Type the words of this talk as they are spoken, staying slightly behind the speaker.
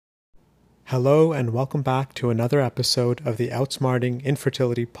Hello, and welcome back to another episode of the Outsmarting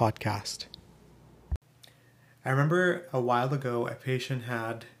Infertility Podcast. I remember a while ago a patient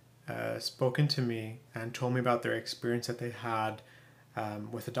had spoken to me and told me about their experience that they had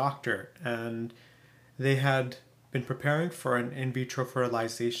with a doctor. And they had been preparing for an in vitro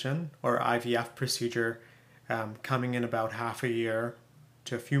fertilization or IVF procedure coming in about half a year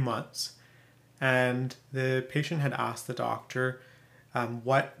to a few months. And the patient had asked the doctor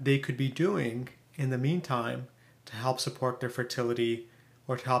what they could be doing in the meantime to help support their fertility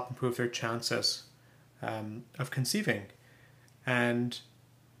or to help improve their chances of conceiving. And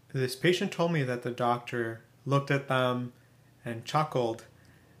this patient told me that the doctor looked at them and chuckled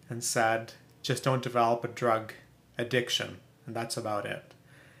and said, "Just don't develop a drug addiction, and that's about it."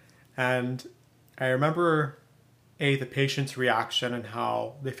 And I remember the patient's reaction and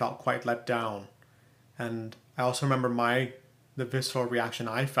how they felt quite let down. And I also remember the visceral reaction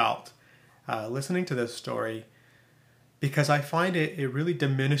I felt listening to this story, because I find it really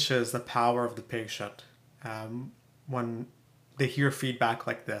diminishes the power of the patient when they hear feedback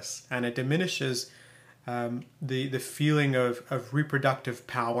like this, and it diminishes the feeling of reproductive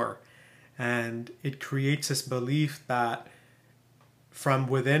power, and it creates this belief that from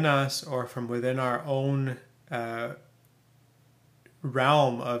within us or from within our own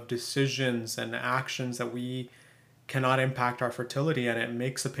realm of decisions and actions that we cannot impact our fertility, and it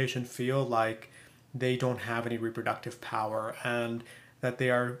makes the patient feel like they don't have any reproductive power and that they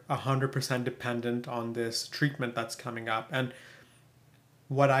are 100% dependent on this treatment that's coming up. And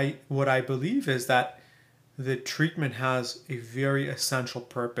what I believe is that the treatment has a very essential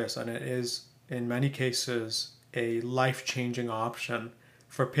purpose, and it is in many cases a life-changing option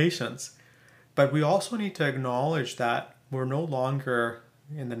for patients. But we also need to acknowledge that we're no longer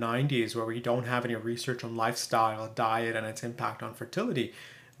in the 90s where we don't have any research on lifestyle, diet, and its impact on fertility.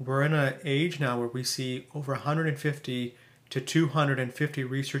 We're in an age now where we see over 150 to 250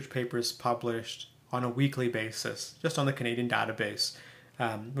 research papers published on a weekly basis, just on the Canadian database,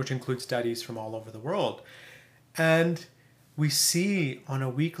 which includes studies from all over the world. And we see on a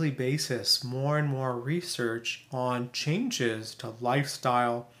weekly basis more and more research on changes to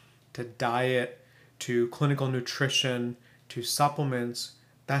lifestyle, to diet, to clinical nutrition, to supplements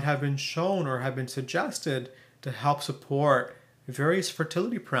that have been shown or have been suggested to help support various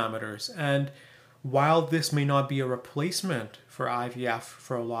fertility parameters. And while this may not be a replacement for IVF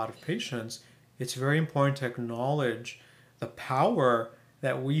for a lot of patients, it's very important to acknowledge the power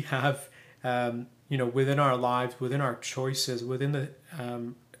that we have within our lives, within our choices, within the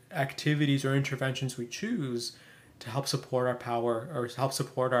activities or interventions we choose to help support our power or help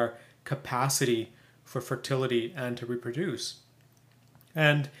support our capacity for fertility and to reproduce.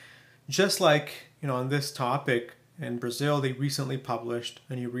 And just like, on this topic, in Brazil, they recently published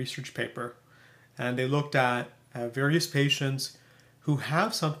a new research paper, and they looked at various patients who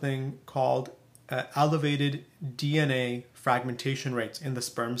have something called elevated DNA fragmentation rates in the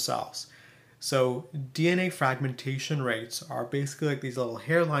sperm cells. So DNA fragmentation rates are basically like these little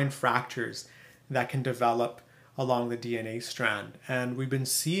hairline fractures that can develop along the DNA strand. And we've been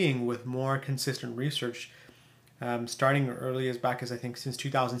seeing with more consistent research, starting early as back as I think since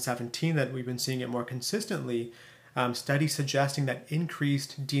 2017, that we've been seeing it more consistently, studies suggesting that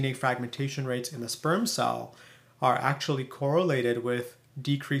increased DNA fragmentation rates in the sperm cell are actually correlated with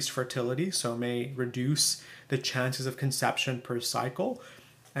decreased fertility, so may reduce the chances of conception per cycle,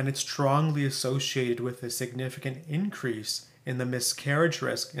 and it's strongly associated with a significant increase in the miscarriage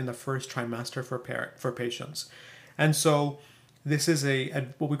risk in the first trimester for patients. And so this is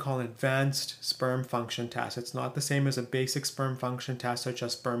what we call an advanced sperm function test. It's not the same as a basic sperm function test such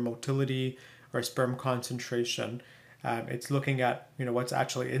as sperm motility or sperm concentration. It's looking at what's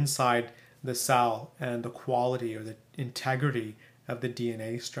actually inside the cell and the quality or the integrity of the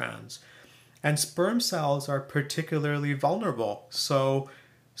DNA strands. And sperm cells are particularly vulnerable. So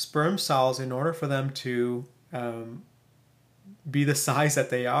sperm cells, in order for them to be the size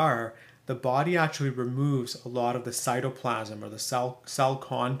that they are, the body actually removes a lot of the cytoplasm or the cell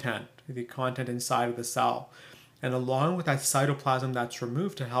content, the content inside of the cell. And along with that cytoplasm that's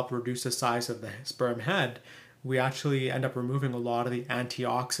removed to help reduce the size of the sperm head, we actually end up removing a lot of the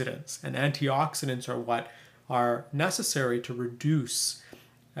antioxidants. And antioxidants are what are necessary to reduce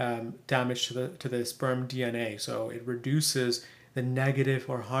damage to the sperm DNA. So it reduces the negative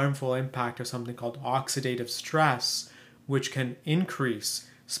or harmful impact of something called oxidative stress, which can increase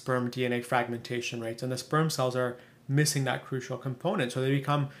sperm DNA fragmentation rates. And the sperm cells are missing that crucial component. So they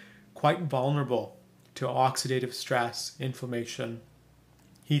become quite vulnerable to oxidative stress, inflammation,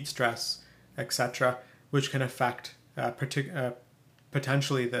 heat stress, etc., which can affect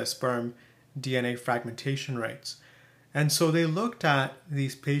potentially the sperm DNA fragmentation rates. And so they looked at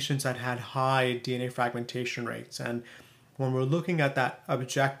these patients that had high DNA fragmentation rates. And when we're looking at that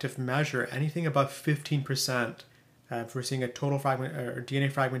objective measure, anything above 15%, if we're seeing a total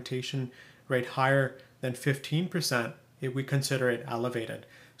DNA fragmentation rate higher than 15%, we consider it elevated.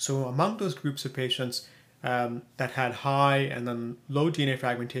 So among those groups of patients that had high and then low DNA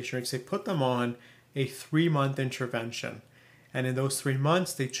fragmentation rates, they put them on a 3-month intervention. And in those 3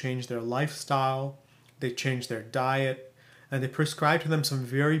 months, they changed their lifestyle, they changed their diet, and they prescribed to them some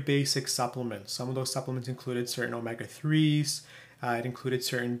very basic supplements. Some of those supplements included certain omega-3s, it included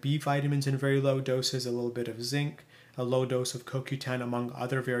certain B vitamins in very low doses, a little bit of zinc, a low dose of CoQ10, among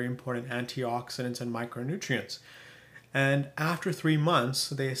other very important antioxidants and micronutrients. And after 3 months,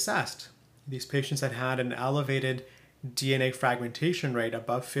 they assessed these patients that had an elevated DNA fragmentation rate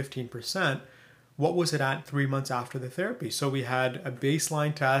above 15%. What was it at 3 months after the therapy? So we had a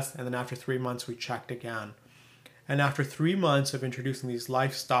baseline test, and then after 3 months, we checked again. And after 3 months of introducing these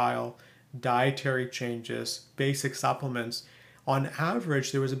lifestyle, dietary changes, basic supplements, on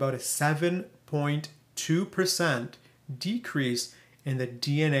average, there was about a 7.2% decrease in the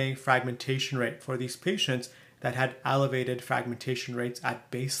DNA fragmentation rate for these patients that had elevated fragmentation rates at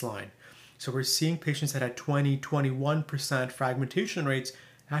baseline. So we're seeing patients that had 20-21% fragmentation rates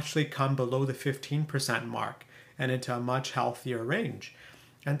actually come below the 15% mark and into a much healthier range.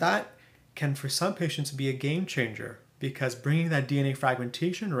 And that can, for some patients, be a game changer, because bringing that DNA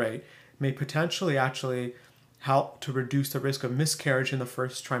fragmentation rate may potentially actually help to reduce the risk of miscarriage in the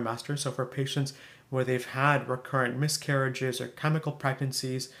first trimester. So for patients where they've had recurrent miscarriages or chemical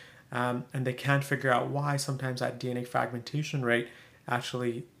pregnancies, and they can't figure out why, sometimes that DNA fragmentation rate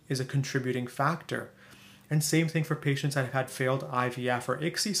actually is a contributing factor. And same thing for patients that have had failed IVF or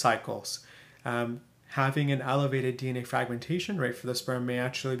ICSI cycles. Having an elevated DNA fragmentation rate for the sperm may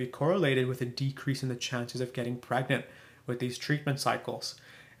actually be correlated with a decrease in the chances of getting pregnant with these treatment cycles.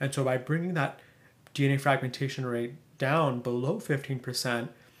 And so by bringing that DNA fragmentation rate down below 15%,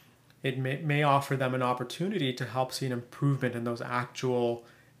 it may offer them an opportunity to help see an improvement in those actual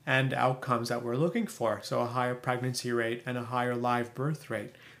end outcomes that we're looking for. So a higher pregnancy rate and a higher live birth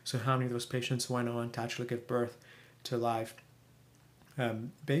rate. So how many of those patients went on to actually give birth to a live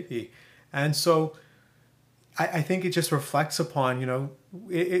baby? And so I think it just reflects upon,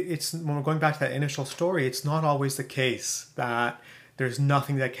 it's when we're going back to that initial story, it's not always the case that there's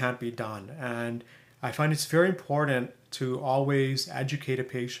nothing that can't be done. And I find it's very important to always educate a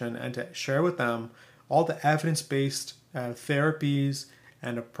patient and to share with them all the evidence-based therapies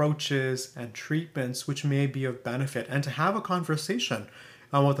and approaches and treatments which may be of benefit, and to have a conversation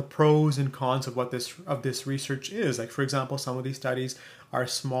on what the pros and cons of this research is. Like, for example, some of these studies are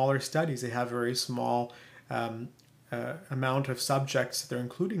smaller studies. They have very small amount of subjects that they're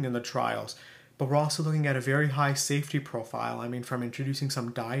including in the trials. But we're also looking at a very high safety profile. I mean, from introducing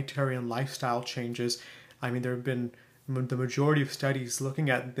some dietary and lifestyle changes, there have been the majority of studies looking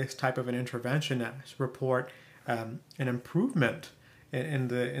at this type of an intervention that report an improvement in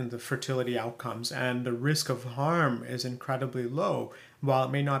the fertility outcomes, and the risk of harm is incredibly low. While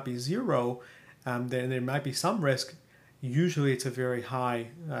it may not be zero, there might be some risk. Usually it's a very high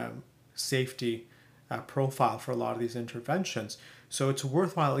safety profile for a lot of these interventions. So it's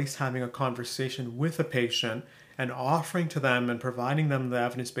worthwhile at least having a conversation with a patient and offering to them and providing them the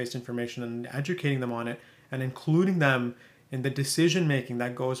evidence-based information and educating them on it, and including them in the decision making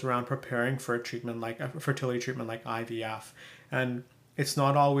that goes around preparing for a treatment like a fertility treatment like IVF. And it's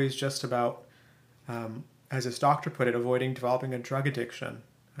not always just about, as this doctor put it, avoiding developing a drug addiction,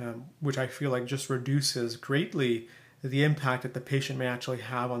 which I feel like just reduces greatly the impact that the patient may actually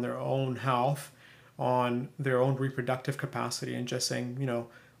have on their own health, on their own reproductive capacity, and just saying,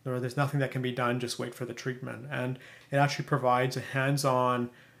 there's nothing that can be done, just wait for the treatment. And it actually provides a hands-on,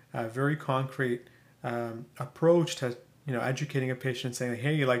 very concrete approach to, educating a patient, saying,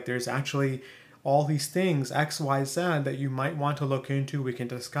 hey, there's actually all these things, X, Y, Z, that you might want to look into. We can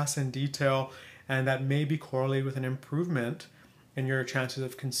discuss in detail, and that may be correlated with an improvement in your chances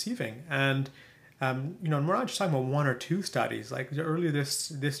of conceiving. And and we're not just talking about 1 or 2 studies. Like earlier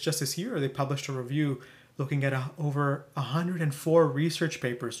this year, they published a review looking at over 104 research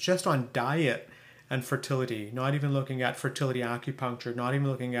papers just on diet and fertility, not even looking at fertility acupuncture, not even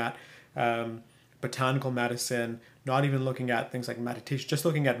looking at botanical medicine, not even looking at things like meditation, just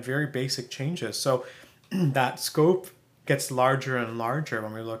looking at very basic changes. So that scope gets larger and larger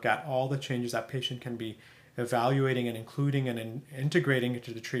when we look at all the changes that patient can be evaluating and including and integrating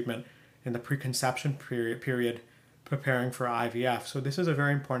into the treatment in the preconception period preparing for IVF. So this is a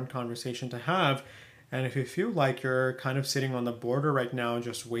very important conversation to have. And if you feel like you're kind of sitting on the border right now,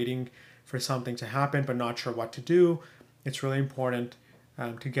 just waiting for something to happen but not sure what to do, it's really important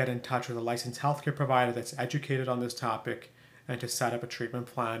to get in touch with a licensed healthcare provider that's educated on this topic and to set up a treatment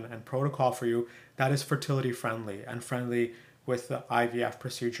plan and protocol for you that is fertility friendly and friendly with the IVF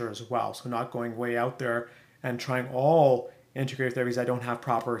procedure as well. So not going way out there and trying all integrative therapies that don't have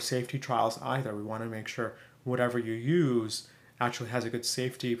proper safety trials either. We want to make sure whatever you use actually has a good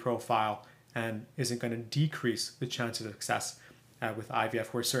safety profile and isn't going to decrease the chances of success with IVF,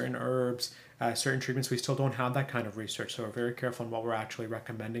 where certain herbs, certain treatments, we still don't have that kind of research. So we're very careful in what we're actually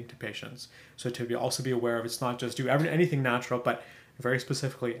recommending to patients. So to also be aware of, it's not just do anything natural, but very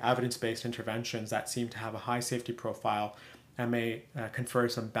specifically evidence-based interventions that seem to have a high safety profile and may confer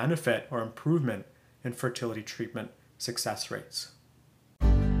some benefit or improvement in fertility treatment success rates.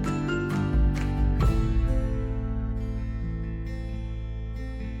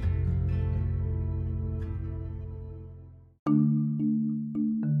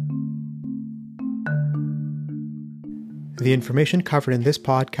 The information covered in this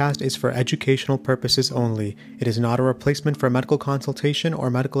podcast is for educational purposes only. It is not a replacement for medical consultation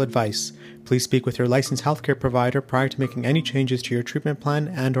or medical advice. Please speak with your licensed healthcare provider prior to making any changes to your treatment plan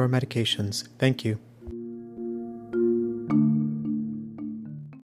and/or medications. Thank you.